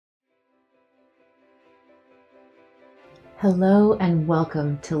Hello and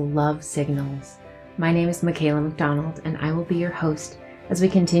welcome to Love Signals. My name is Michaela McDonald and I will be your host as we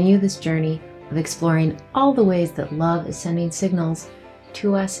continue this journey of exploring all the ways that love is sending signals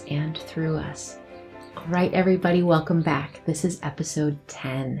to us and through us. All right, everybody, welcome back. This is episode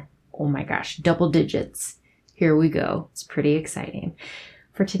 10. Oh my gosh, double digits. Here we go. It's pretty exciting.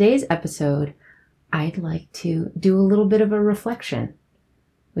 For today's episode, I'd like to do a little bit of a reflection.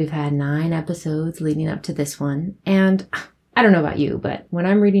 We've had 9 episodes leading up to this one, and I don't know about you, but when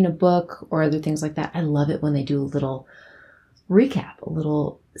I'm reading a book or other things like that, I love it when they do a little recap, a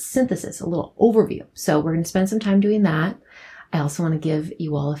little synthesis, a little overview. So we're going to spend some time doing that. I also want to give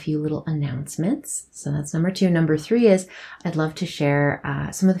you all a few little announcements. So that's number 2. Number 3 is I'd love to share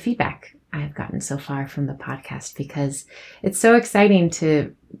some of the feedback I've gotten so far from the podcast, because it's so exciting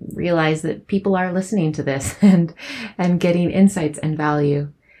to realize that people are listening to this and getting insights and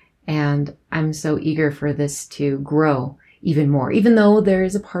value. And I'm so eager for this to grow even more, even though there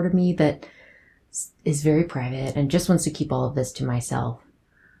is a part of me that is very private and just wants to keep all of this to myself.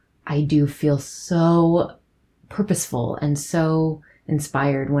 I do feel so purposeful and so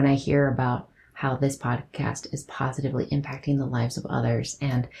inspired when I hear about how this podcast is positively impacting the lives of others.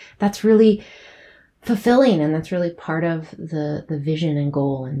 And that's really fulfilling. And that's really part of the vision and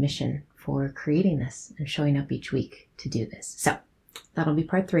goal and mission for creating this and showing up each week to do this. So that'll be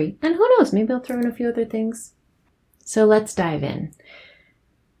part 3. And who knows, maybe I'll throw in a few other things. So let's dive in.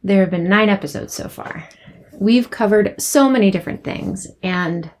 There have been 9 episodes so far. We've covered so many different things,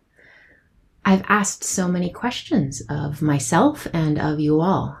 and I've asked so many questions of myself and of you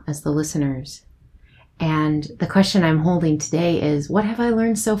all as the listeners. And the question I'm holding today is, what have I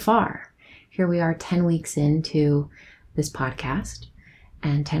learned so far? Here we are 10 weeks into this podcast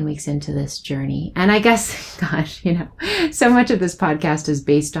and 10 weeks into this journey. And I guess, gosh, so much of this podcast is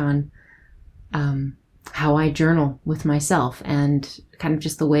based on how I journal with myself and kind of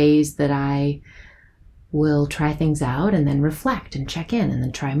just the ways that I will try things out and then reflect and check in and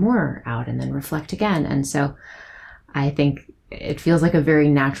then try more out and then reflect again. And so I think it feels like a very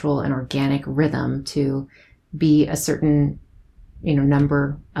natural and organic rhythm to be a certain,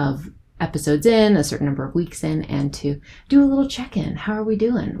 number of episodes in, a certain number of weeks in, and to do a little check-in. How are we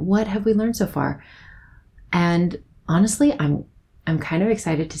doing? What have we learned so far? And honestly, I'm kind of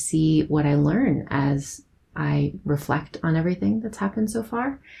excited to see what I learn as I reflect on everything that's happened so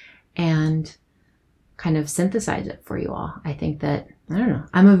far and kind of synthesize it for you all. I think that,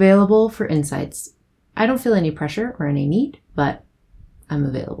 I'm available for insights. I don't feel any pressure or any need, but I'm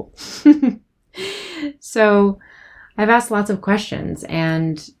available. So I've asked lots of questions,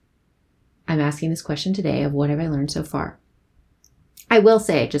 and I'm asking this question today of what have I learned so far? I will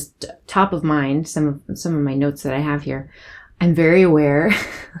say, just top of mind, some of my notes that I have here, I'm very aware,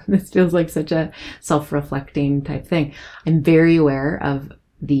 this feels like such a self-reflecting type thing. I'm very aware of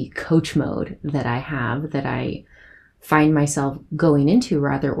the coach mode that I have, that I find myself going into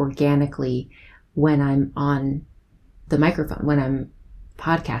rather organically when I'm on the microphone, when I'm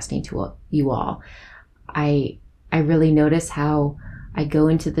podcasting to you all. I really notice how I go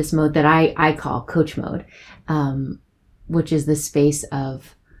into this mode that I call coach mode, which is this space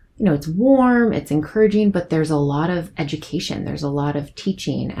of, it's warm, it's encouraging, but there's a lot of education. There's a lot of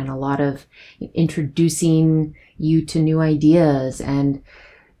teaching and a lot of introducing you to new ideas and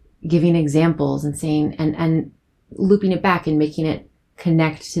giving examples and saying, and looping it back and making it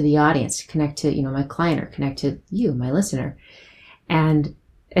connect to the audience, connect to, my client, or connect to you, my listener. And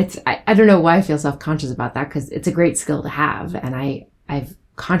I don't know why I feel self-conscious about that, because it's a great skill to have. And I've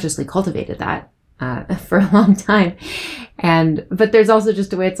consciously cultivated that for a long time. But there's also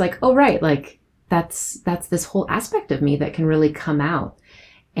just a way it's like, oh, right. Like that's this whole aspect of me that can really come out.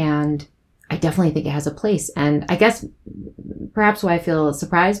 And I definitely think it has a place. And I guess perhaps why I feel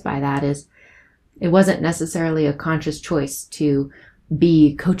surprised by that is it wasn't necessarily a conscious choice to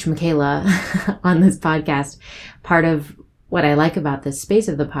be Coach Michaela on this podcast. Part of what I like about this space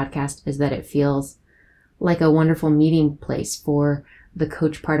of the podcast is that it feels like a wonderful meeting place for the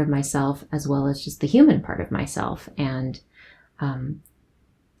coach part of myself, as well as just the human part of myself. And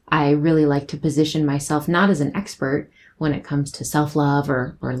I really like to position myself not as an expert when it comes to self-love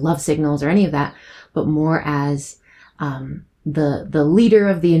or love signals or any of that, but more as the leader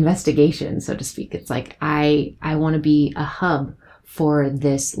of the investigation, so to speak. It's like I want to be a hub for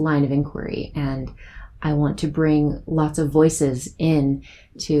this line of inquiry, and I want to bring lots of voices in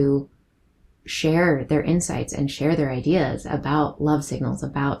to share their insights and share their ideas about love signals,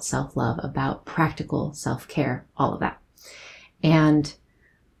 about self-love, about practical self-care, all of that. And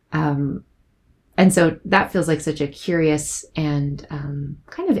so that feels like such a curious and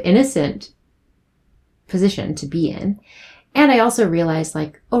kind of innocent position to be in. And I also realized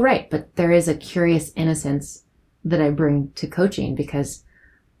like, oh, right, but there is a curious innocence that I bring to coaching, because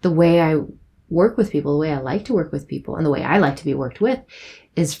the way I work with people, the way I like to work with people, and the way I like to be worked with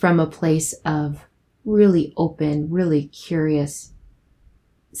is from a place of really open, really curious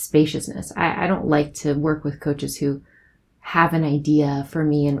spaciousness. I don't like to work with coaches who have an idea for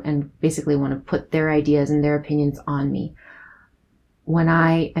me and basically want to put their ideas and their opinions on me. When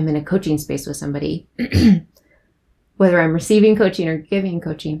I am in a coaching space with somebody, whether I'm receiving coaching or giving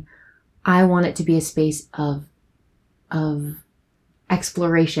coaching, I want it to be a space of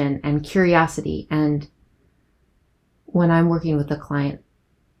exploration and curiosity. And when I'm working with a client,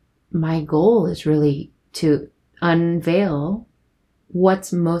 my goal is really to unveil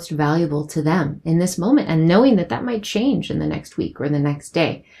what's most valuable to them in this moment, and knowing that that might change in the next week or the next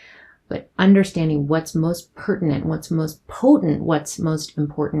day, but understanding what's most pertinent, what's most potent, what's most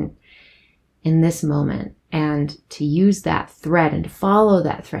important in this moment, and to use that thread and to follow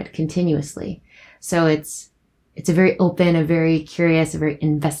that thread continuously. So it's a very open, a very curious, a very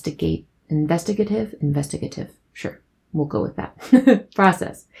investigative, sure, we'll go with that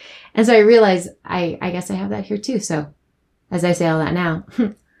process. And so I realize I guess I have that here too. So as I say all that now,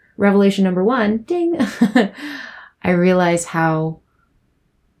 revelation number 1, ding, I realize how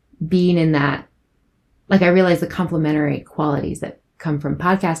being in that, like I realize the complementary qualities that come from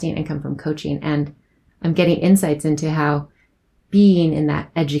podcasting and come from coaching. And I'm getting insights into how being in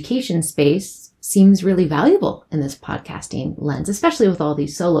that education space seems really valuable in this podcasting lens, especially with all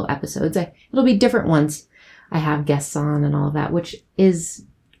these solo episodes. It'll be different once I have guests on and all of that, which is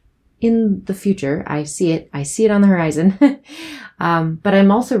in the future. I see it on the horizon. But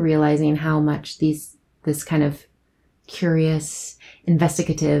I'm also realizing how much this kind of curious,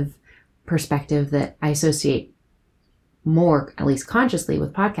 investigative perspective that I associate more, at least consciously,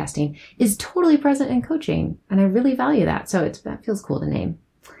 with podcasting is totally present in coaching. And I really value that. So that feels cool to name.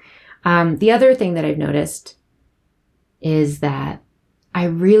 The other thing that I've noticed is that I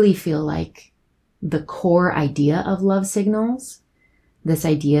really feel like the core idea of love signals, this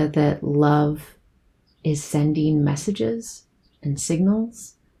idea that love is sending messages and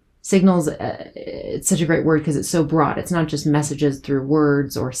signals. Signals, it's such a great word because it's so broad. It's not just messages through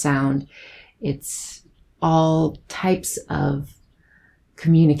words or sound. It's all types of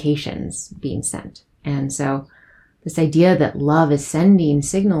communications being sent. And so this idea that love is sending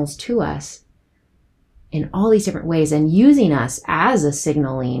signals to us in all these different ways and using us as a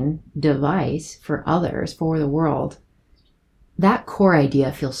signaling device for others, for the world, that core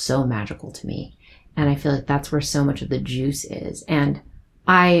idea feels so magical to me. And I feel like that's where so much of the juice is. And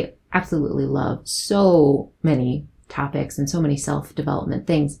I absolutely love so many topics and so many self-development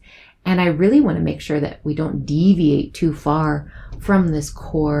things. And I really want to make sure that we don't deviate too far from this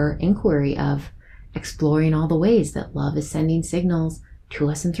core inquiry of exploring all the ways that love is sending signals to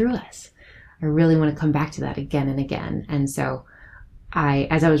us and through us. I really want to come back to that again and again. And so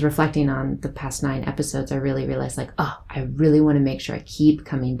as I was reflecting on the past 9 episodes, I really realized I really want to make sure I keep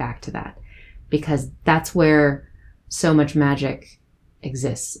coming back to that, because that's where so much magic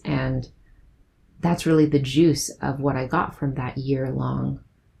exists. And that's really the juice of what I got from that year-long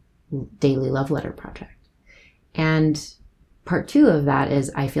daily love letter project. And part 2 of that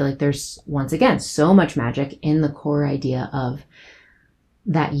is I feel like there's, once again, so much magic in the core idea of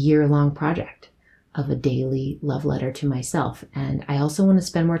that year-long project of a daily love letter to myself. And I also want to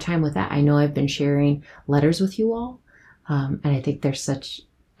spend more time with that. I know I've been sharing letters with you all. And I think there's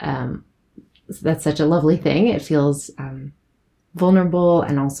that's such a lovely thing. It feels vulnerable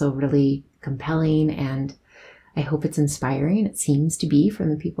and also really compelling. And I hope it's inspiring. It seems to be from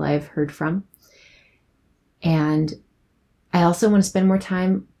the people I've heard from. And I also want to spend more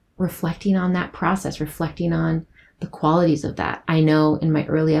time reflecting on that process, reflecting on the qualities of that. I know in my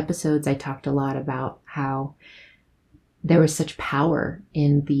early episodes, I talked a lot about how there was such power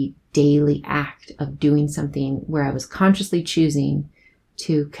in the daily act of doing something where I was consciously choosing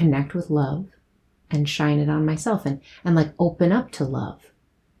to connect with love and shine it on myself and like open up to love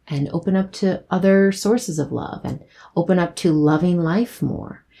and open up to other sources of love and open up to loving life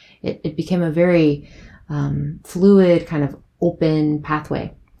more. It became a very fluid kind of open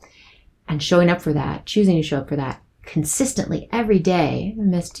pathway, and showing up for that, choosing to show up for that consistently every day. I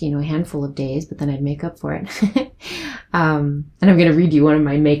missed, a handful of days, but then I'd make up for it. And I'm going to read you one of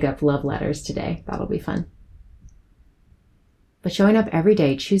my makeup love letters today. That'll be fun. But showing up every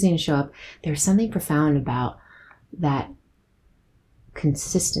day, choosing to show up, there's something profound about that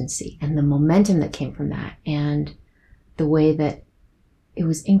consistency and the momentum that came from that, and the way that it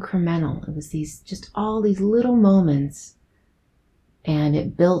was incremental. It was all these little moments, and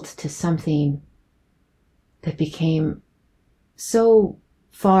it built to something that became so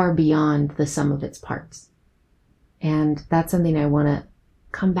far beyond the sum of its parts. And that's something I want to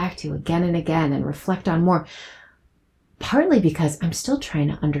come back to again and again and reflect on more, partly because I'm still trying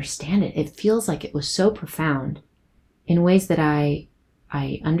to understand it. It feels like it was so profound in ways that I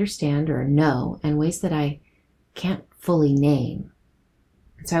understand or know, and ways that I can't fully name.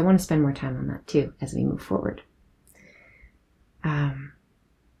 And so I want to spend more time on that too as we move forward.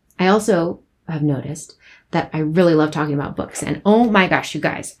 I also have noticed that I really love talking about books. And oh my gosh, you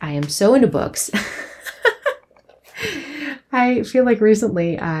guys, I am so into books. I feel like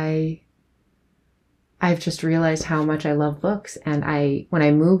recently I've just realized how much I love books. And when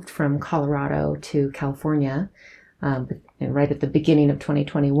I moved from Colorado to California, right at the beginning of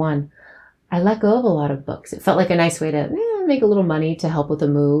 2021, I let go of a lot of books. It felt like a nice way to make a little money to help with the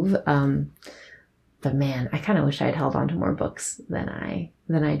move. But man, I kind of wish I had held on to more books than I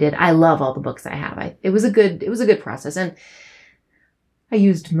did. I love all the books I have. It was a good process. And I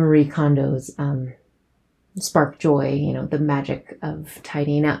used Marie Kondo's Spark Joy, the magic of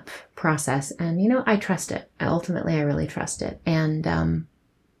tidying up process. And, I trust it. Ultimately, I really trust it. And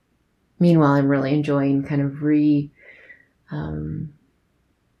meanwhile, I'm really enjoying kind of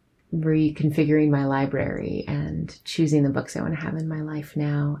reconfiguring my library and choosing the books I want to have in my life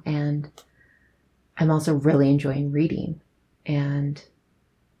now. And I'm also really enjoying reading. And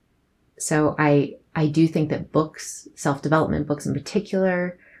so I do think that books, self-development books in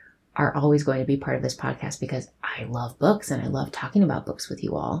particular, are always going to be part of this podcast because I love books and I love talking about books with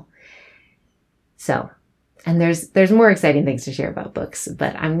you all. So, and there's more exciting things to share about books,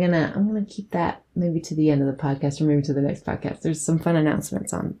 but I'm gonna keep that maybe to the end of the podcast or maybe to the next podcast. There's some fun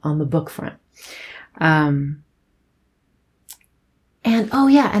announcements on the book front. And oh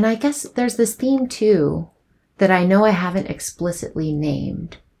yeah, and I guess there's this theme too that I know I haven't explicitly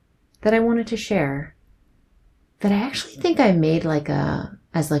named that I wanted to share, that I actually think I made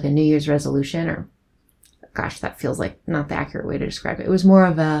as a New Year's resolution, or gosh, that feels like not the accurate way to describe it. It was more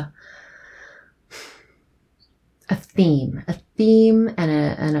of a theme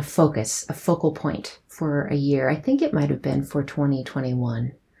and a focus, a focal point for a year. I think it might have been for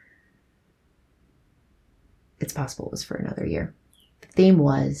 2021. It's possible it was for another year. The theme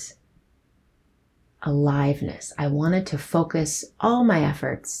was aliveness. I wanted to focus all my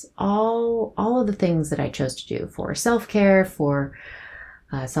efforts, all of the things that I chose to do for self-care, for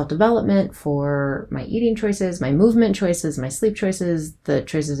self-development, for my eating choices, my movement choices, my sleep choices, the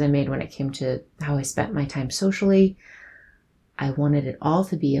choices I made when it came to how I spent my time socially. I wanted it all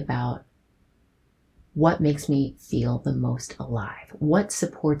to be about what makes me feel the most alive, what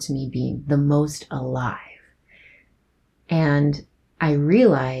supports me being the most alive. And I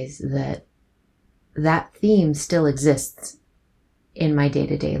realize that theme still exists in my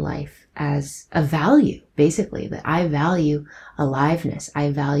day-to-day life as a value, basically, that I value aliveness. I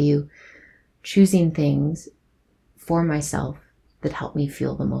value choosing things for myself that help me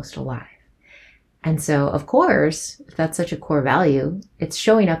feel the most alive. And so, of course, if that's such a core value, it's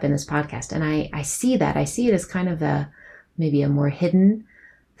showing up in this podcast. And I see that. I see it as kind of maybe a more hidden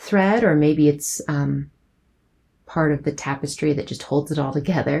thread, or maybe it's part of the tapestry that just holds it all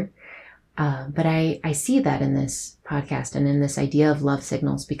together. But I see that in this podcast and in this idea of love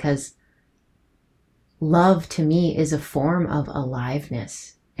signals, because love to me is a form of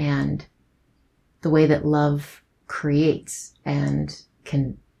aliveness, and the way that love creates and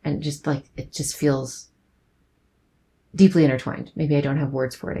just like, it just feels deeply intertwined. Maybe I don't have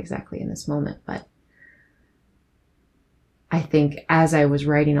words for it exactly in this moment, but I think as I was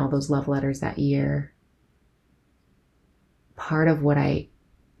writing all those love letters that year, part of what I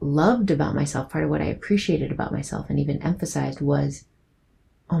loved about myself, part of what I appreciated about myself and even emphasized was,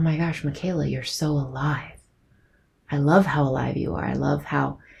 oh my gosh, Michaela, you're so alive. I love how alive you are. I love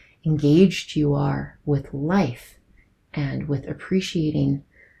how engaged you are with life and with appreciating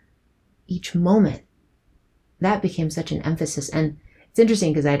each moment. That became such an emphasis. And it's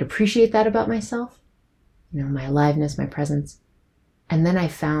interesting because I'd appreciate that about myself, my aliveness, my presence. And then I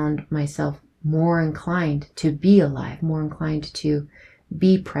found myself more inclined to be alive, more inclined to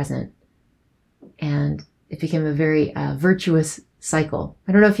be present. And it became a very virtuous cycle.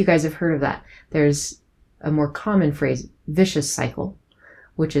 I don't know if you guys have heard of that. There's a more common phrase, vicious cycle,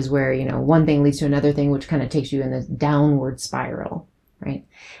 which is where, one thing leads to another thing, which kind of takes you in this downward spiral, right?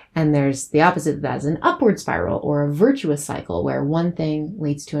 And there's the opposite of that, is an upward spiral, or a virtuous cycle, where one thing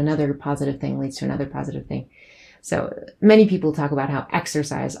leads to another positive thing, leads to another positive thing. So many people talk about how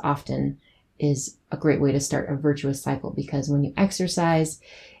exercise often is a great way to start a virtuous cycle, because when you exercise,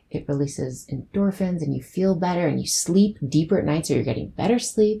 it releases endorphins and you feel better and you sleep deeper at night, so you're getting better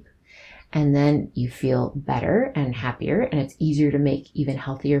sleep. And then you feel better and happier, and it's easier to make even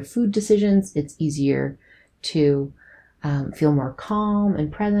healthier food decisions. It's easier to feel more calm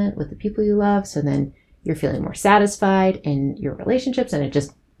and present with the people you love. So then you're feeling more satisfied in your relationships, and it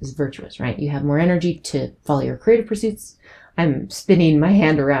just is virtuous, right? You have more energy to follow your creative pursuits. I'm spinning my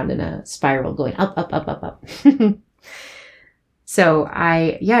hand around in a spiral going up, up, up, up, up. So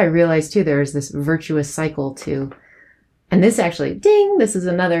I realized too, there's this virtuous cycle too. And this actually, ding, this is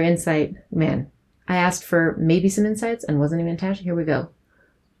another insight. Man, I asked for maybe some insights and wasn't even attached. Here we go.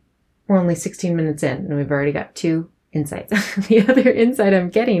 We're only 16 minutes in and we've already got 2 insights. The other insight I'm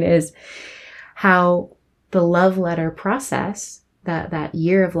getting is how the love letter process, that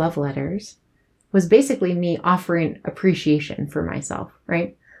year of love letters, was basically me offering appreciation for myself,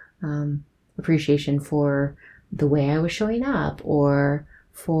 right? Appreciation for the way I was showing up, or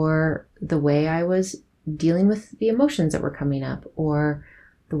for the way I was dealing with the emotions that were coming up, or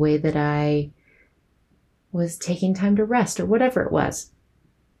the way that I was taking time to rest, or whatever it was.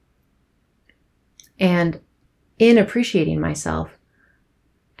 And in appreciating myself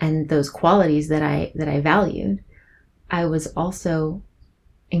and those qualities that I valued, I was also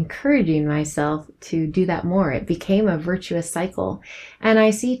encouraging myself to do that more. It became a virtuous cycle. And I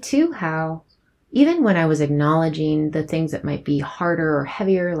see too how even when I was acknowledging the things that might be harder or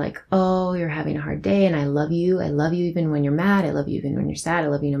heavier, like, oh, you're having a hard day and I love you. I love you even when you're mad. I love you even when you're sad. I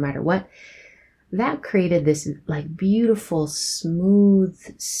love you no matter what. That created this like beautiful, smooth,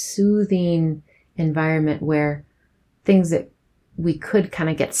 soothing environment where things that we could kind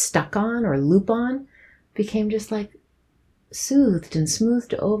of get stuck on or loop on became just like soothed and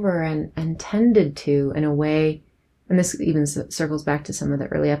smoothed over and tended to in a way. And this even circles back to some of the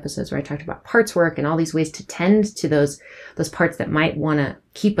early episodes where I talked about parts work and all these ways to tend to those parts that might want to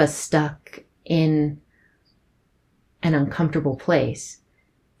keep us stuck in an uncomfortable place.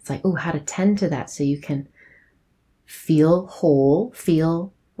 It's like, oh, how to tend to that so you can feel whole,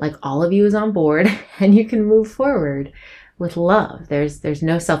 feel like all of you is on board, and you can move forward with love. There's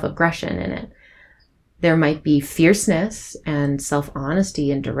no self-aggression in it. There might be fierceness and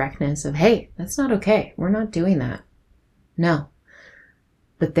self-honesty and directness of, hey, that's not okay. We're not doing that. No.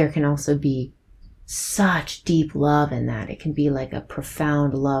 But there can also be such deep love in that. It can be like a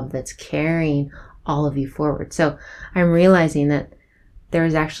profound love that's carrying all of you forward. So I'm realizing that there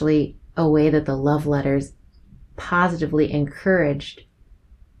is actually a way that the love letters positively encouraged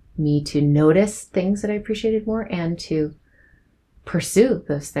me to notice things that I appreciated more and to pursue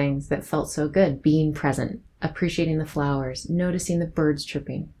those things that felt so good. Being present, appreciating the flowers, noticing the birds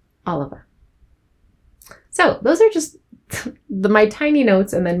chirping, all of it. So those are just my tiny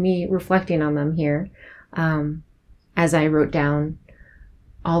notes and then me reflecting on them here as I wrote down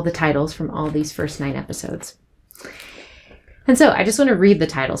all the titles from all these first 9 episodes. And so I just want to read the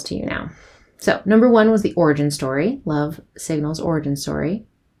titles to you now. So number 1 was the origin story, Love Signals origin story.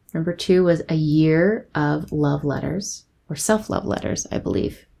 Number 2 was a year of love letters, or self-love letters, I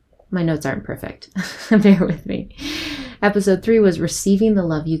believe. My notes aren't perfect. Bear with me. Episode 3 was receiving the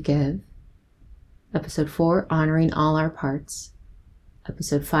love you give. Episode 4, honoring all our parts.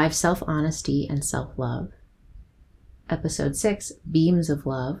 Episode 5, self-honesty and self-love. Episode 6, beams of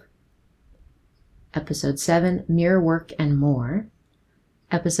love. Episode 7, mirror work and more.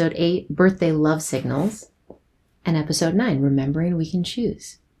 Episode 8, birthday love signals. And episode 9, remembering we can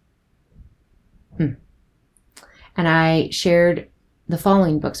choose. And I shared the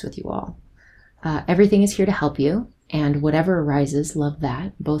following books with you all. Everything is Here to Help You, and Whatever Arises, Love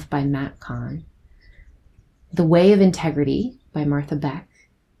That, both by Matt Kahn. The Way of Integrity by Martha Beck.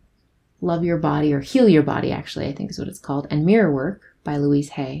 Love Your Body, or Heal Your Body, actually, I think is what it's called. And Mirror Work by Louise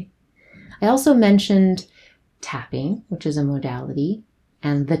Hay. I also mentioned tapping, which is a modality,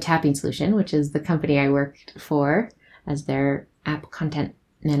 and The Tapping Solution, which is the company I worked for as their app content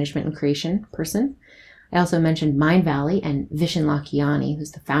management and creation person. I also mentioned Mindvalley and Vishen Lakhiani,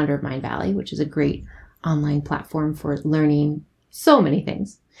 who's the founder of Mindvalley, which is a great online platform for learning so many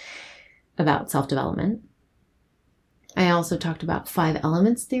things about self-development. I also talked about 5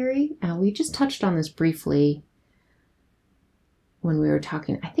 elements theory. We just touched on this briefly when we were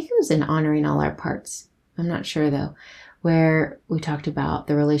talking. I think it was in Honoring All Our Parts. I'm not sure though, where we talked about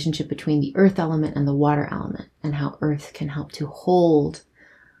the relationship between the earth element and the water element and how earth can help to hold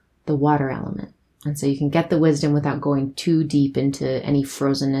the water element. And so you can get the wisdom without going too deep into any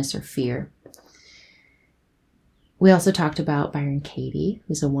frozenness or fear. We also talked about Byron Katie,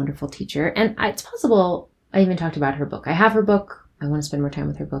 who's a wonderful teacher. And it's possible I even talked about her book. I have her book. I want to spend more time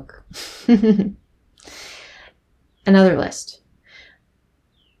with her book. Another list.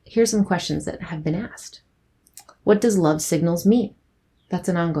 Here's some questions that have been asked. What does love signals mean? That's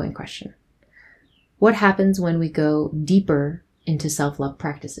an ongoing question. What happens when we go deeper into self-love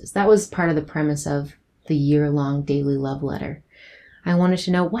practices? That was part of the premise of the year-long daily love letter. I wanted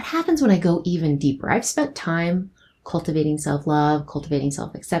to know what happens when I go even deeper. I've spent time cultivating self-love, cultivating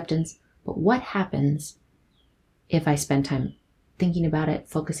self-acceptance, but what happens if I spend time thinking about it,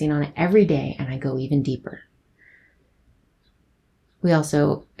 focusing on it every day, and I go even deeper? We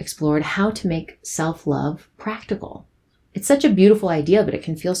also explored how to make self-love practical. It's such a beautiful idea, but it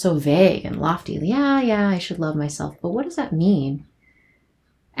can feel so vague and lofty. Yeah, I should love myself, but what does that mean?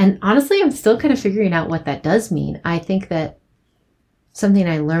 And honestly, I'm still kind of figuring out what that does mean. I think that something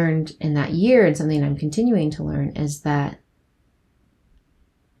I learned in that year and something I'm continuing to learn is that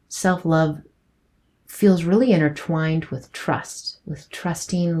self-love feels really intertwined with trust, with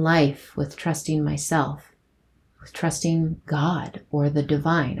trusting life, with trusting myself, with trusting God or the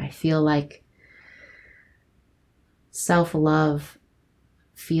divine. I feel like self-love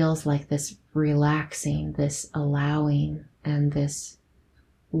feels like this relaxing, this allowing, and this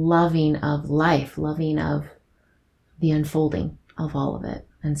loving of life, loving of the unfolding of all of it.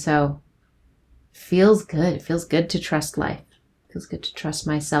 And so it feels good. It feels good to trust life. It feels good to trust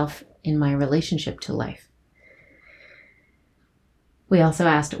myself in my relationship to life. We also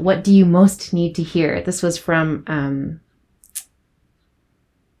asked, what do you most need to hear? This was from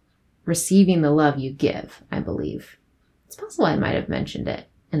Receiving the Love You Give, I believe. It's possible I might have mentioned it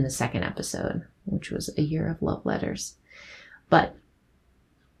in the second episode, which was a year of love letters. But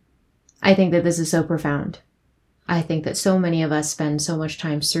I think that this is so profound. I think that so many of us spend so much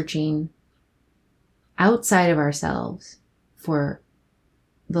time searching outside of ourselves for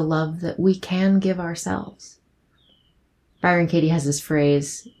the love that we can give ourselves. Byron Katie has this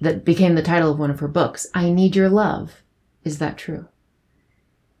phrase that became the title of one of her books, I need your love. Is that true?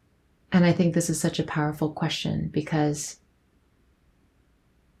 And I think this is such a powerful question because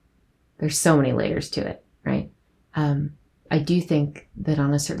there's so many layers to it, right? I do think that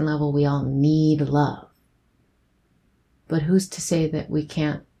on a certain level, we all need love. But who's to say that we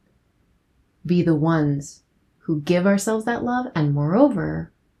can't be the ones who give ourselves that love? And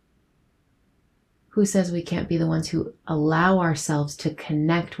moreover, who says we can't be the ones who allow ourselves to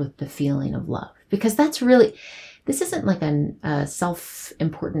connect with the feeling of love? Because that's really, this isn't like a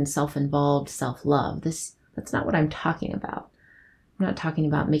self-important, self-involved self-love. That's not what I'm talking about. I'm not talking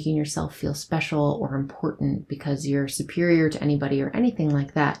about making yourself feel special or important because you're superior to anybody or anything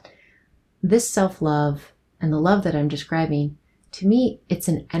like that. This self-love and the love that I'm describing, to me, it's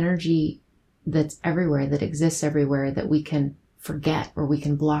an energy that's everywhere, that exists everywhere, that we can forget or we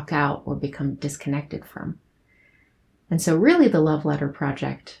can block out or become disconnected from. And so really the Love Letter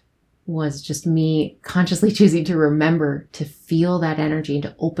Project was just me consciously choosing to remember to feel that energy and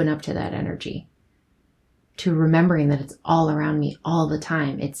to open up to that energy, to remembering that it's all around me all the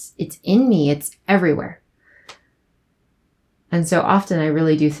time. It's in me, it's everywhere. And so often I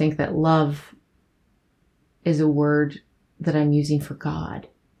really do think that love is a word that I'm using for God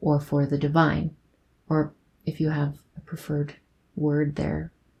or for the divine, or if you have a preferred word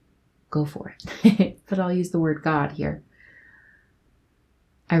there, go for it. But I'll use the word God here.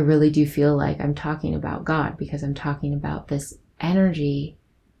 I really do feel like I'm talking about God because I'm talking about this energy,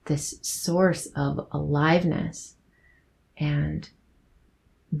 this source of aliveness and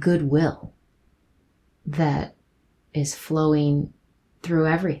goodwill that is flowing through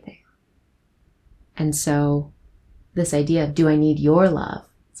everything. And so this idea of, do I need your love?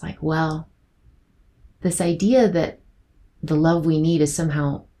 It's like, well, this idea that the love we need is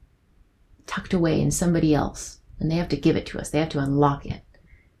somehow tucked away in somebody else and they have to give it to us. They have to unlock it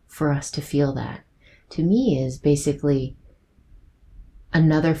for us to feel that, to me, is basically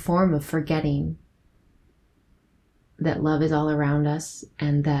another form of forgetting that love is all around us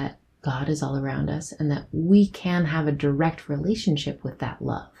and that God is all around us and that we can have a direct relationship with that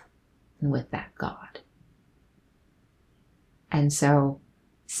love and with that God. And so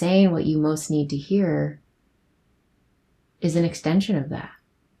saying what you most need to hear is an extension of that.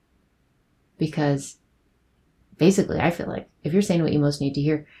 Because basically, I feel like if you're saying what you most need to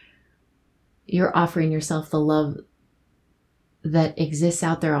hear, you're offering yourself the love that exists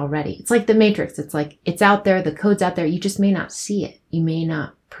out there already. It's like the Matrix. It's like, it's out there, the code's out there. You just may not see it. You may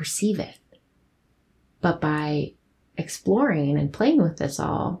not perceive it. But by exploring and playing with this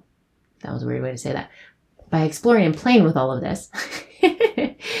all, that was a weird way to say that. By exploring and playing with all of this,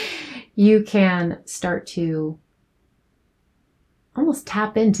 you can start to almost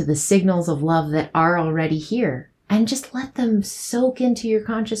tap into the signals of love that are already here and just let them soak into your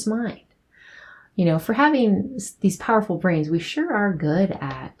conscious mind. You know, for having these powerful brains, we sure are good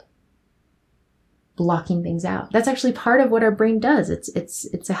at blocking things out. That's actually part of what our brain does.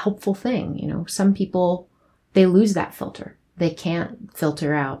 It's a helpful thing. You know, some people, they lose that filter. They can't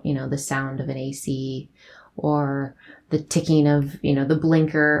filter out, you know, the sound of an AC or the ticking of, you know, the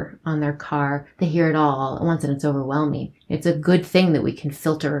blinker on their car. They hear it all at once and it's overwhelming. It's a good thing that we can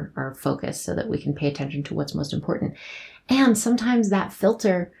filter our focus so that we can pay attention to what's most important. And sometimes that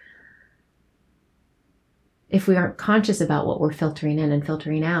filter, if we aren't conscious about what we're filtering in and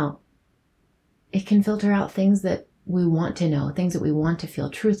filtering out, it can filter out things that we want to know, things that we want to feel,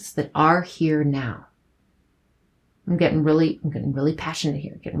 truths that are here now. I'm getting really passionate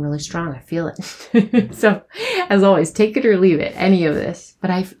here, getting really strong. I feel it. So, as always, take it or leave it, any of this.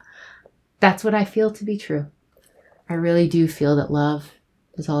 But that's what I feel to be true. I really do feel that love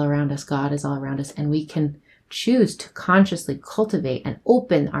is all around us, God is all around us, and we can choose to consciously cultivate and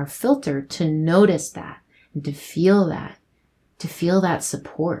open our filter to notice that and to feel that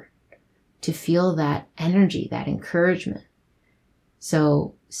support, to feel that energy, that encouragement.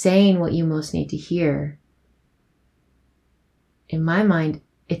 So, saying what you most need to hear, in my mind,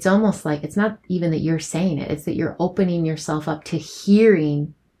 it's almost like it's not even that you're saying it. It's that you're opening yourself up to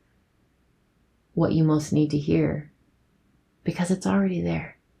hearing what you most need to hear, because it's already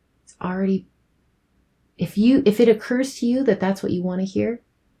there. It's already, if it occurs to you that that's what you want to hear,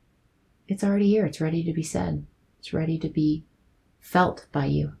 it's already here. It's ready to be said. It's ready to be felt by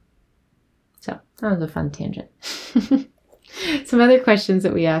you. So that was a fun tangent. Some other questions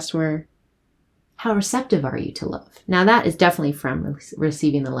that we asked were, how receptive are you to love? Now that is definitely from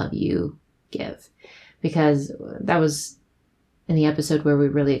receiving the love you give, because that was in the episode where we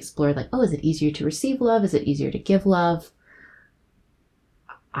really explored like, oh, is it easier to receive love? Is it easier to give love?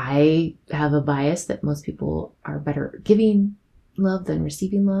 I have a bias that most people are better giving love than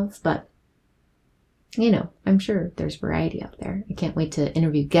receiving love, but you know, I'm sure there's variety out there. I can't wait to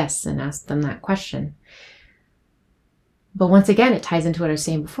interview guests and ask them that question. But once again, it ties into what I was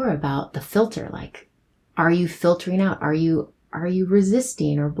saying before about the filter. Like, are you filtering out? Are you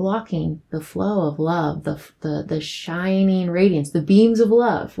resisting or blocking the flow of love, the shining radiance, the beams of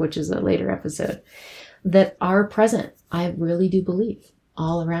love, which is a later episode, that are present? I really do believe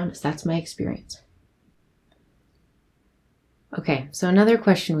all around us. That's my experience. Okay, so another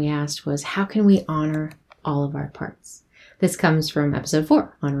question we asked was, how can we honor all of our parts? This comes from episode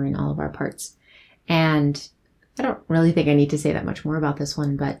 4, honoring all of our parts. And I don't really think I need to say that much more about this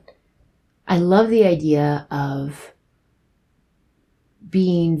one, but I love the idea of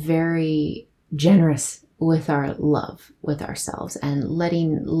being very generous with our love, with ourselves, and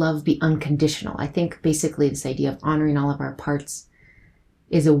letting love be unconditional. I think basically this idea of honoring all of our parts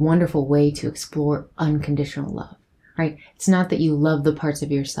is a wonderful way to explore unconditional love, right? It's not that you love the parts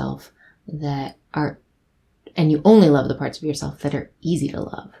of yourself that are, and you only love the parts of yourself that are easy to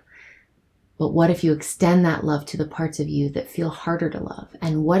love. But what if you extend that love to the parts of you that feel harder to love?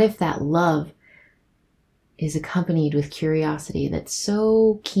 And what if that love is accompanied with curiosity that's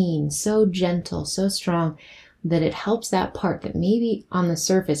so keen, so gentle, so strong, that it helps that part that maybe on the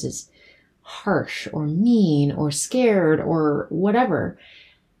surface is harsh or mean or scared or whatever.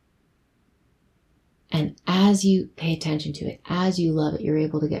 And as you pay attention to it, as you love it, you're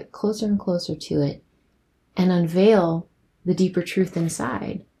able to get closer and closer to it and unveil the deeper truth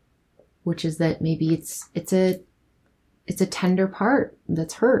inside, which is that maybe it's a tender part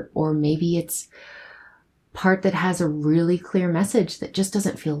that's hurt, or maybe it's part that has a really clear message that just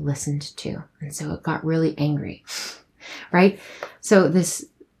doesn't feel listened to, and so it got really angry, right? So this,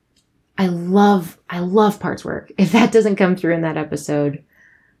 I love parts work. If that doesn't come through in that episode,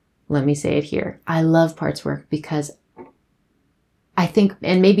 let me say it here. I love parts work because I think,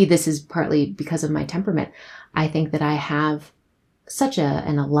 and maybe this is partly because of my temperament, I think that I have such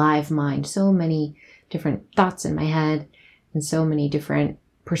an alive mind, so many different thoughts in my head and so many different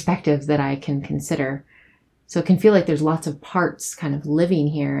perspectives that I can consider. So it can feel like there's lots of parts kind of living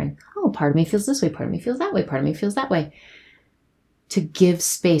here, and part of me feels this way, part of me feels that way, part of me feels that way. To give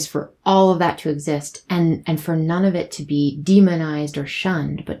space for all of that to exist, and for none of it to be demonized or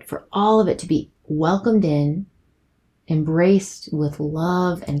shunned, but for all of it to be welcomed in, embraced with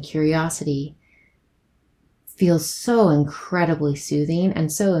love and curiosity, feels so incredibly soothing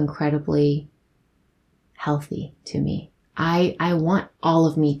and so incredibly healthy to me. I want all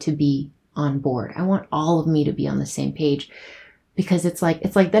of me to be on board. I want all of me to be on the same page, because it's like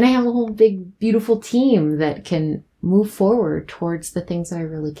then I have a whole big beautiful team that can move forward towards the things that I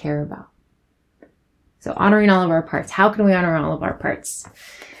really care about. So honoring all of our parts. How can we honor all of our parts?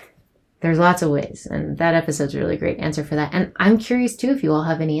 There's lots of ways, and that episode's a really great answer for that. And I'm curious too if you all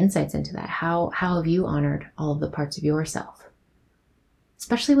have any insights into that. How have you honored all of the parts of yourself?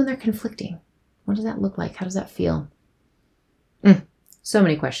 Especially when they're conflicting, What does that look like? How does that feel? So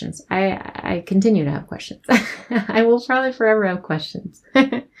many questions. I continue to have questions. I will probably forever have questions.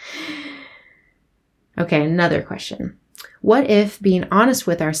 Okay, another question. What if being honest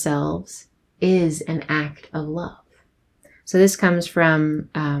with ourselves is an act of love? So this comes from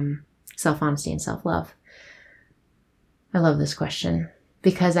self-honesty and self-love. I love this question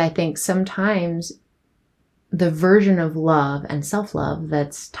because I think sometimes the version of love and self-love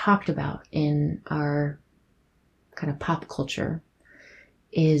that's talked about in our kind of pop culture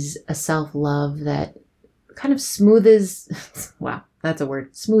is a self-love that kind of smoothes. Wow, that's a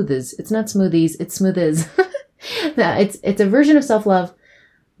word. Smoothes. It's not smoothies. It's smoothes. It's a version of self-love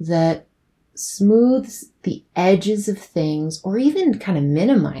that smooths the edges of things, or even kind of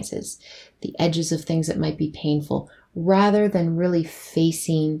minimizes the edges of things that might be painful, rather than really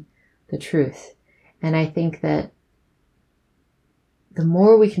facing the truth. And I think that the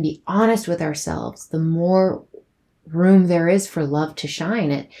more we can be honest with ourselves, the more room there is for love to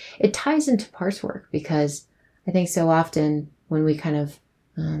shine. It ties into parts work, because I think so often when we kind of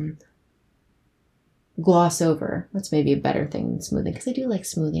gloss over, that's maybe a better thing than smoothing, because I do like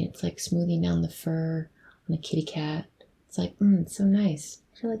smoothing. It's like smoothing down the fur on a kitty cat. It's like, it's so nice.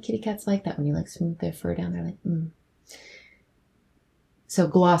 I feel like kitty cats like that when you like smooth their fur down. They're like, So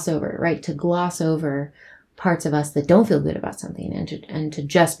gloss over, right? To gloss over parts of us that don't feel good about something, and to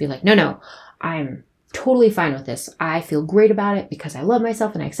just be like, no, I'm totally fine with this. I feel great about it because I love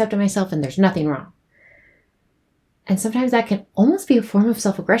myself and I accept myself and there's nothing wrong. And sometimes that can almost be a form of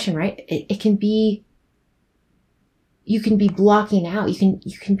self-aggression, right? It can be, you can be blocking out,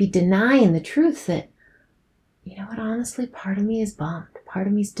 you can be denying the truth that, you know what, honestly, part of me is bummed, part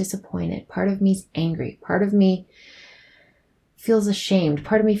of me is disappointed, part of me is angry, part of me feels ashamed,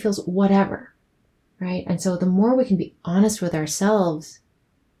 part of me feels whatever, right? And so the more we can be honest with ourselves,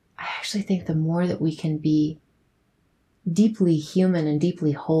 I actually think the more that we can be deeply human and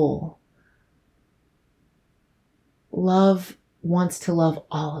deeply whole. Love wants to love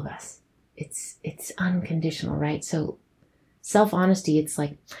all of us. It's unconditional, right? So self-honesty, it's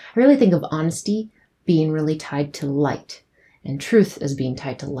like, I really think of honesty being really tied to light, and truth as being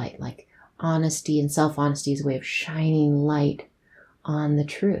tied to light. Like honesty and self-honesty is a way of shining light on the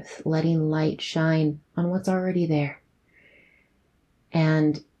truth, letting light shine on what's already there.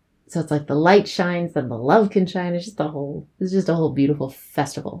 And so it's like the light shines, then the love can shine. It's just a whole beautiful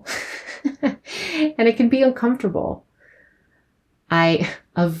festival. And it can be uncomfortable.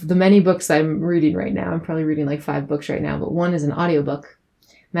 Of the many books I'm reading right now, I'm probably reading like 5 books right now, but one is an audiobook,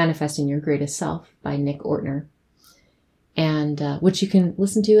 Manifesting Your Greatest Self by Nick Ortner, and which you can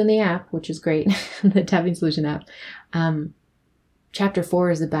listen to in the app, which is great, the Tapping Solution app. Chapter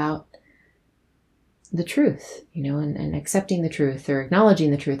 4 is about the truth, and accepting the truth, or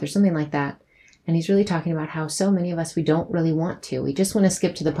acknowledging the truth, or something like that. And he's really talking about how so many of us, we don't really want to. We just want to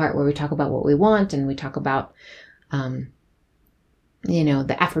skip to the part where we talk about what we want, and we talk about,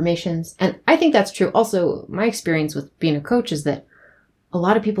 the affirmations. And I think that's true. Also, my experience with being a coach is that a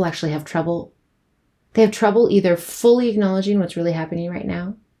lot of people actually have trouble. They have trouble either fully acknowledging what's really happening right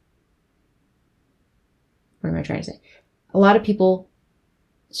now. What am I trying to say? A lot of people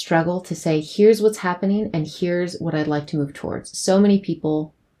struggle to say, here's what's happening and here's what I'd like to move towards. So many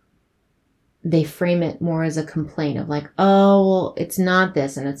people, they frame it more as a complaint of like, oh, well, it's not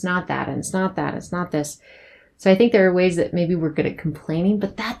this and it's not that and it's not that, it's not this. So I think there are ways that maybe we're good at complaining,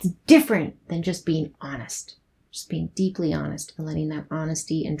 but that's different than just being honest, just being deeply honest and letting that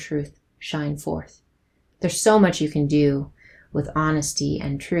honesty and truth shine forth. There's so much you can do with honesty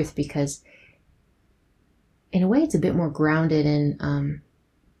and truth, because in a way it's a bit more grounded in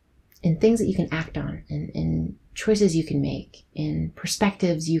things that you can act on, in choices you can make, in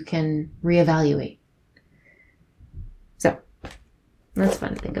perspectives you can reevaluate. So that's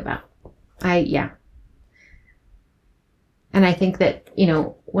fun to think about. And I think that,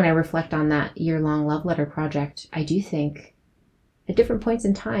 when I reflect on that year-long love letter project, I do think at different points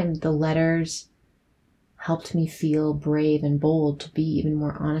in time, the letters helped me feel brave and bold to be even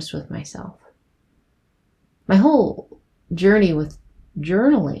more honest with myself. My whole journey with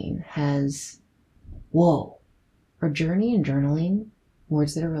journaling has, are journey and journaling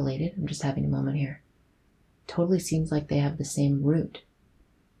words that are related? I'm just having a moment here. Totally seems like they have the same root.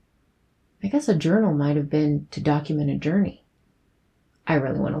 I guess a journal might have been to document a journey. I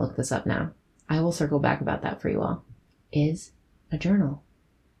really want to look this up now. I will circle back about that for you all. Is a journal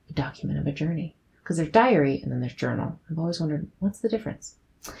a document of a journey? Because there's diary and then there's journal. I've always wondered, what's the difference?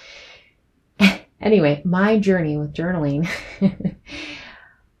 Anyway, my journey with journaling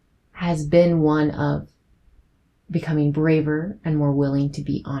has been one of becoming braver and more willing to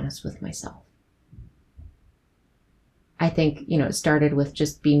be honest with myself. I think, it started with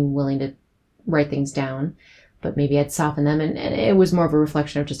just being willing to write things down, but maybe I'd soften them, and it was more of a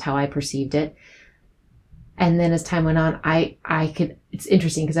reflection of just how I perceived it. And then as time went on, it's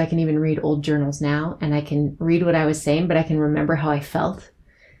interesting because I can even read old journals now, and I can read what I was saying, but I can remember how I felt.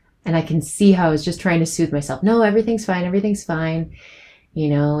 And I can see how I was just trying to soothe myself. No, everything's fine. Everything's fine.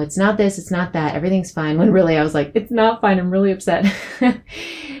 It's not this, it's not that. Everything's fine. When really I was like, it's not fine. I'm really upset.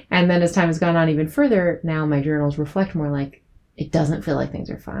 And then as time has gone on even further, now my journals reflect more like it doesn't feel like things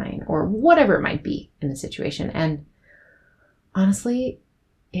are fine or whatever it might be in the situation. And honestly,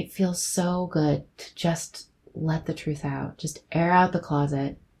 it feels so good to just let the truth out, just air out the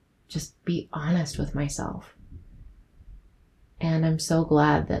closet, just be honest with myself. And I'm so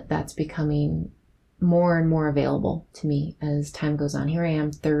glad that that's becoming more and more available to me as time goes on. Here I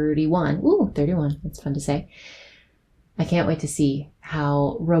am, 31. Ooh, 31. That's fun to say. I can't wait to see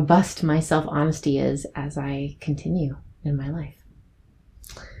how robust my self-honesty is as I continue in my life.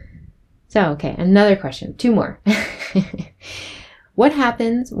 So, okay, another question. 2 more. What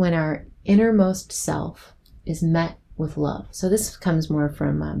happens when our innermost self is met with love? So this comes more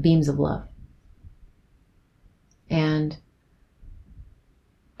from Beams of Love. And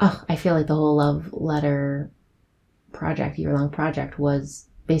I feel like the whole love letter project, year-long project, was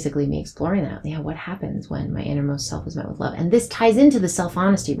basically me exploring that. Yeah, what happens when my innermost self is met with love? And this ties into the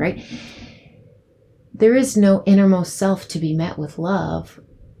self-honesty, right? There is no innermost self to be met with love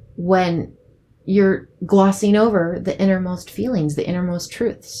when you're glossing over the innermost feelings, the innermost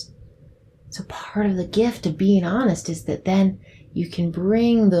truths. So part of the gift of being honest is that then you can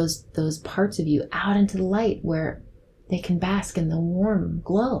bring those parts of you out into the light where they can bask in the warm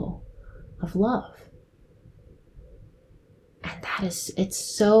glow of love. And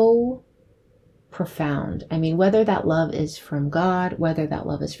it's so profound. I mean, whether that love is from God, whether that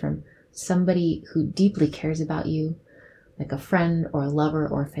love is from somebody who deeply cares about you, like a friend or a lover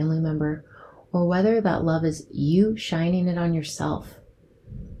or a family member, or whether that love is you shining it on yourself,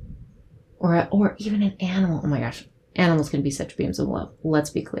 or even an animal. Oh my gosh, animals can be such beams of love.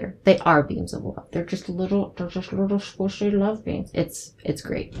 Let's be clear. They are beams of love. They're just little squishy love beams. It's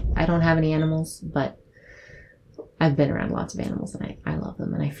great. I don't have any animals, but I've been around lots of animals and I love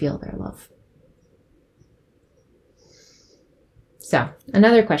them and I feel their love. So,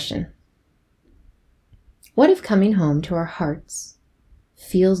 another question. What if coming home to our hearts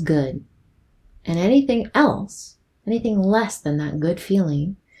feels good, and anything else, anything less than that good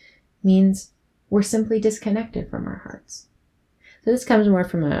feeling, means we're simply disconnected from our hearts? So this comes more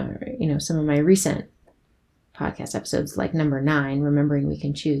from some of my recent podcast episodes, like number 9, Remembering We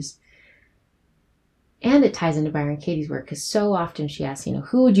Can Choose. And it ties into Byron Katie's work, because so often she asks,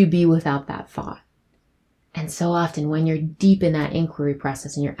 who would you be without that thought? And so often when you're deep in that inquiry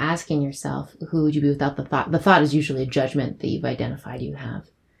process and you're asking yourself, who would you be without the thought is usually a judgment that you've identified you have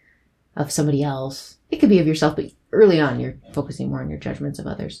of somebody else. It could be of yourself, but early on you're focusing more on your judgments of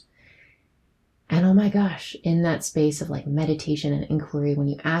others. And oh my gosh, in that space of like meditation and inquiry, when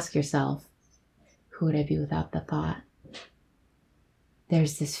you ask yourself, who would I be without the thought?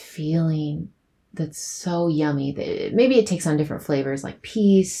 There's this feeling that's so yummy that maybe it takes on different flavors, like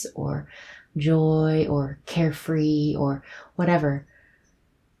peace or joy or carefree or whatever.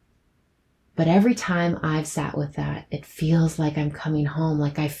 But every time I've sat with that, it feels like I'm coming home,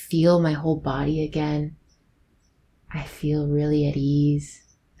 like I feel my whole body again. I feel really at ease.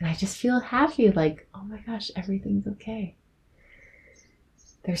 And I just feel happy, like, oh my gosh, everything's okay.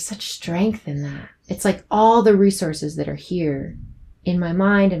 There's such strength in that. It's like all the resources that are here in my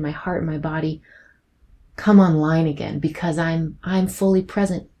mind and my heart and my body come online again because I'm fully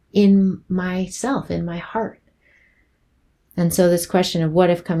present in myself, in my heart. And so this question of what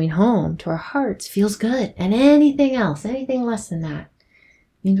if coming home to our hearts feels good, and anything else, anything less than that,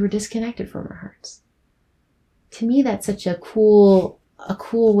 means we're disconnected from our hearts. To me, that's such a cool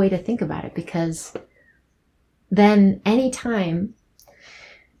way to think about it, because then anytime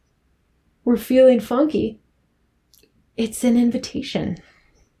we're feeling funky, it's an invitation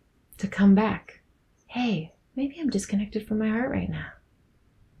to come back. Hey, maybe I'm disconnected from my heart right now.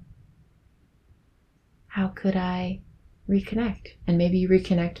 How could I reconnect? And maybe you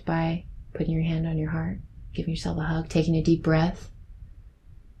reconnect by putting your hand on your heart, giving yourself a hug, taking a deep breath.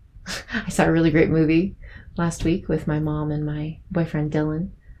 I saw a really great movie last week with my mom and my boyfriend Dylan.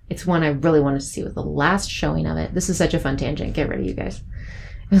 It's one I really wanted to see. With the last showing of it. This is such a fun tangent. Get ready, you guys.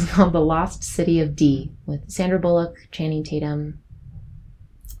 It was called The Lost City of D, with Sandra Bullock, Channing Tatum,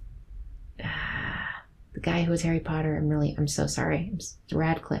 the guy who was Harry Potter. I'm so sorry.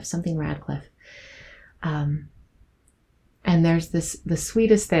 Radcliffe, something Radcliffe. And there's the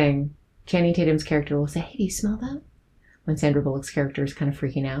sweetest thing. Channing Tatum's character will say, hey, do you smell that? when Sandra Bullock's character is kind of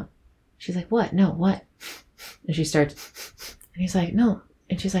freaking out. She's like, what? No, what? And she starts, and he's like, no.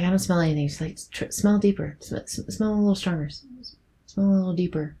 And she's like, I don't smell anything. She's like, smell deeper. Smell a little stronger. Smell a little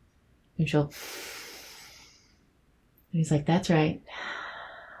deeper. And he's like, that's right.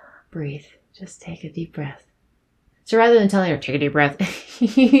 Breathe. Just take a deep breath. So rather than telling her, take a deep breath,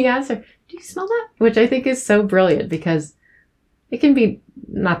 he asks her, do you smell that? Which I think is so brilliant, because it can be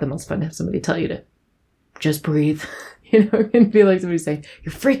not the most fun to have somebody tell you to just breathe. It can be like somebody saying,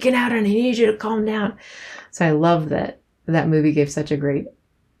 you're freaking out and I need you to calm down. So I love that movie gave such a great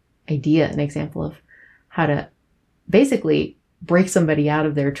idea, an example of how to basically break somebody out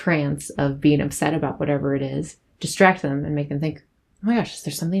of their trance of being upset about whatever it is, distract them and make them think, oh my gosh, is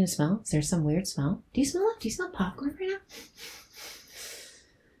there something to smell? Is there some weird smell? Do you smell it? Do you smell popcorn right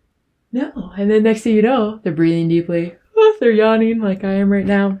now? No. And then next thing you know, they're breathing deeply. Oh, they're yawning like I am right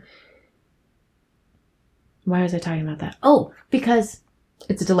now. Why was I talking about that? Oh, because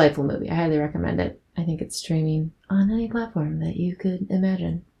it's a delightful movie. I highly recommend it. I think it's streaming on any platform that you could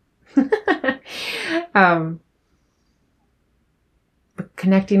imagine. But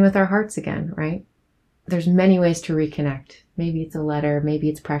connecting with our hearts again, right? There's many ways to reconnect. Maybe it's a letter, maybe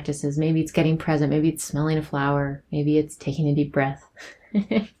it's practices, maybe it's getting present, maybe it's smelling a flower, maybe it's taking a deep breath.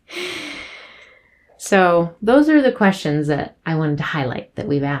 So those are the questions that I wanted to highlight that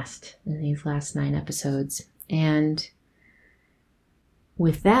we've asked in these last 9 episodes. And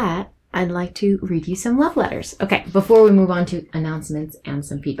with that, I'd like to read you some love letters. Okay, before we move on to announcements and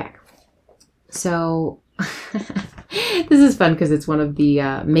some feedback. So this is fun because it's one of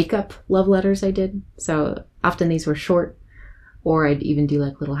the makeup love letters I did. So often these were short, or I'd even do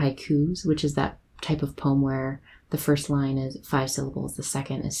like little haikus, which is that type of poem where the first line is 5 syllables, the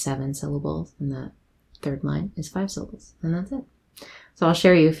second is 7 syllables, and the third line is 5 syllables, and that's it. So I'll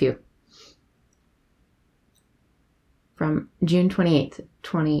share you a few. From June 28th,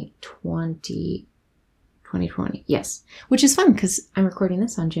 2020. Yes, which is fun because I'm recording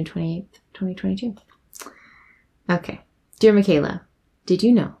this on June 28th, 2022. Okay. Dear Michaela, did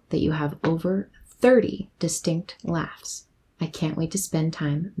you know that you have over 30 distinct laughs? I can't wait to spend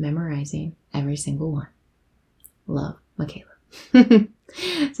time memorizing every single one. Love, Michaela.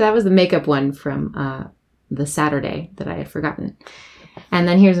 So that was the makeup one from the Saturday that I had forgotten. And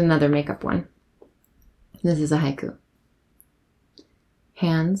then here's another makeup one. This is a haiku.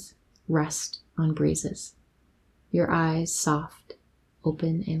 Hands rest on breezes. Your eyes soft,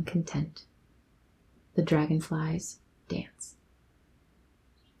 open and content. The dragonflies dance.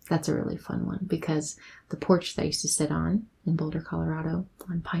 That's a really fun one because the porch that I used to sit on in Boulder, Colorado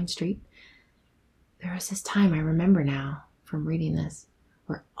on Pine Street, there was this time I remember now from reading this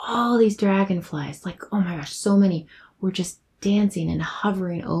where all these dragonflies, like, oh my gosh, so many, were just dancing and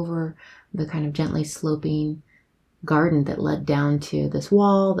hovering over the kind of gently sloping garden that led down to this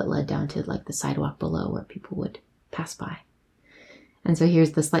wall that led down to like the sidewalk below where people would pass by. And so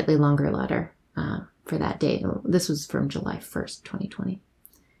here's the slightly longer letter for that day. This was from July 1st, 2020.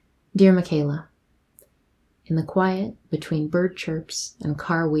 Dear Michaela, in the quiet between bird chirps and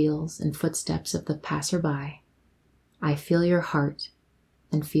car wheels and footsteps of the passerby, I feel your heart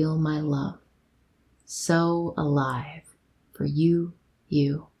and feel my love. So alive for you,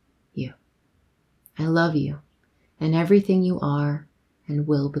 you, you. I love you and everything you are and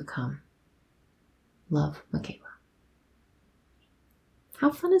will become. Love, Michaela.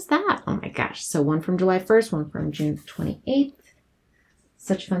 How fun is that? Oh my gosh. So one from July 1st, one from June 28th.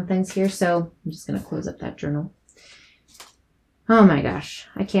 Such fun things here. So I'm just going to close up that journal. Oh my gosh.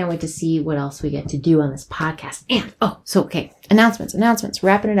 I can't wait to see what else we get to do on this podcast. And, okay. Announcements.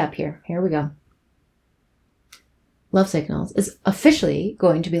 Wrapping it up here. Here we go. Love Signals is officially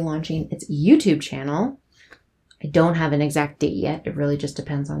going to be launching its YouTube channel. I don't have an exact date yet. It really just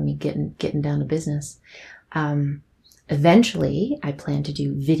depends on me getting down to business. Eventually, I plan to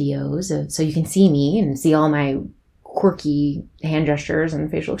do videos so you can see me and see all my quirky hand gestures and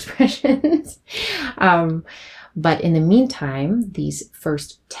facial expressions. But in the meantime, these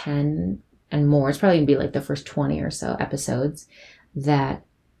first 10 and more, it's probably going to be like the first 20 or so episodes that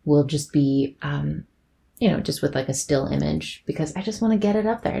will just be, just with like a still image because I just want to get it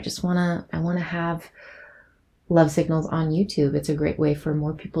up there. I want to have Love Signals on YouTube. It's a great way for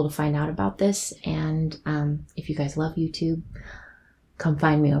more people to find out about this. And if you guys love YouTube, come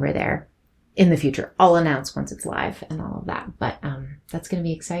find me over there in the future. I'll announce once it's live and all of that. But that's going to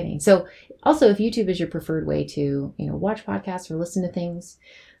be exciting. So also, if YouTube is your preferred way to, watch podcasts or listen to things,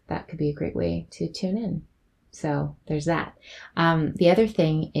 that could be a great way to tune in. So there's that. The other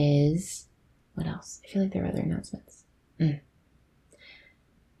thing is, what else? I feel like there are other announcements.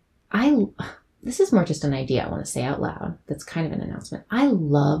 this is more just an idea I want to say out loud. That's kind of an announcement. I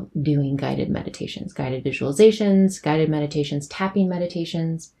love doing guided meditations, guided visualizations, guided meditations, tapping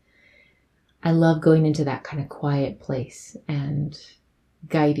meditations. I love going into that kind of quiet place and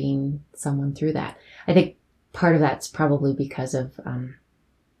guiding someone through that. I think part of that's probably because of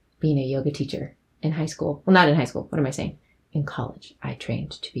being a yoga teacher in high school. Well, not in high school. What am I saying? In college, I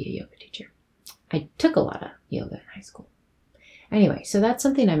trained to be a yoga teacher. I took a lot of yoga in high school. Anyway, so that's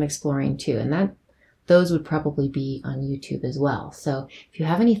something I'm exploring too. And those would probably be on YouTube as well. So if you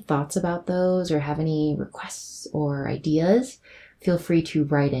have any thoughts about those or have any requests or ideas, feel free to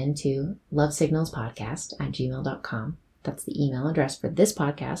write into lovesignalspodcast@gmail.com. That's the email address for this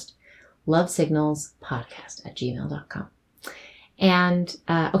podcast, lovesignalspodcast@gmail.com. And,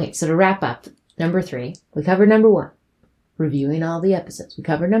 okay, so to wrap up, number 3, we covered number 1, reviewing all the episodes. We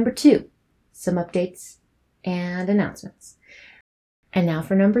covered number 2, some updates and announcements. And now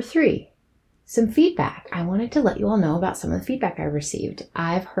for number 3, some feedback. I wanted to let you all know about some of the feedback I received.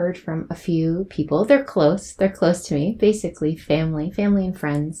 I've heard from a few people. They're close to me, basically family and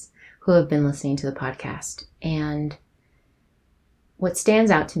friends who have been listening to the podcast. And what stands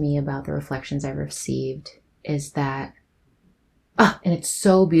out to me about the reflections I've received is that, and it's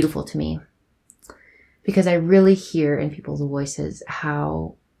so beautiful to me because I really hear in people's voices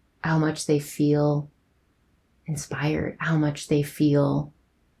how much they feel inspired, how much they feel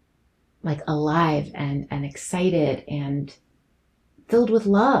like alive and excited and filled with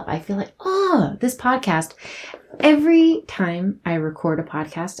love. I feel like, this podcast, every time I record a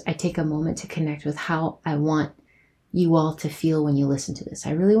podcast, I take a moment to connect with how I want you all to feel when you listen to this.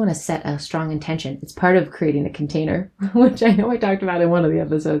 I really want to set a strong intention. It's part of creating a container, which I know I talked about in one of the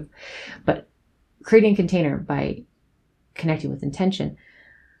episodes, but creating a container by connecting with intention.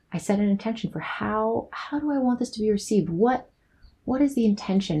 I set an intention for how do I want this to be received? What is the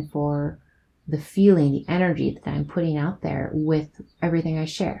intention for the feeling, the energy that I'm putting out there with everything I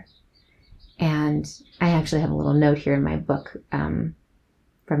share? And I actually have a little note here in my book from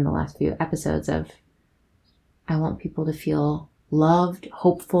the last few episodes of, I want people to feel loved,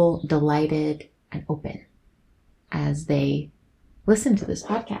 hopeful, delighted, and open as they listen to this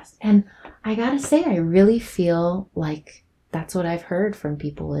podcast. And I gotta say, I really feel like that's what I've heard from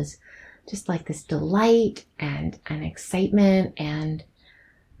people is just like this delight and excitement, and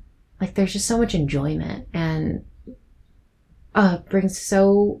like there's just so much enjoyment, and it brings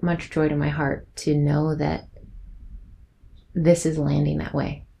so much joy to my heart to know that this is landing that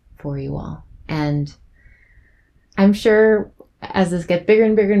way for you all. And I'm sure as this gets bigger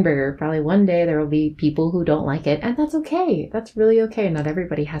and bigger and bigger, probably one day there will be people who don't like it, and that's okay. That's really okay. Not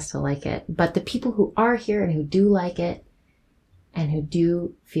everybody has to like it, but the people who are here and who do like it and who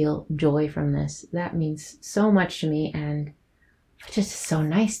do feel joy from this, that means so much to me, and it's just so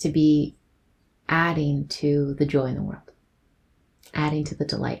nice to be adding to the joy in the world, adding to the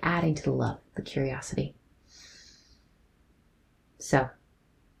delight, adding to the love, the curiosity. So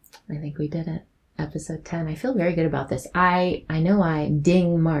I think we did it. Episode 10. I feel very good about this. I know I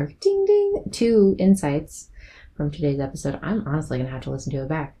ding 2 insights from today's episode. I'm honestly going to have to listen to it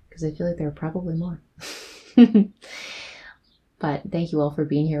back because I feel like there are probably more. But thank you all for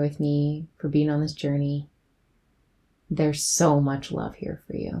being here with me, for being on this journey. There's so much love here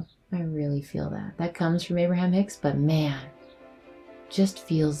for you. I really feel that. That comes from Abraham Hicks, but man, just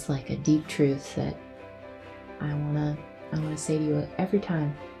feels like a deep truth that I want to say to you every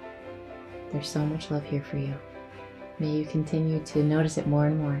time. There's so much love here for you. May you continue to notice it more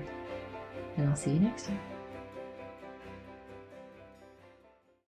and more. And I'll see you next time.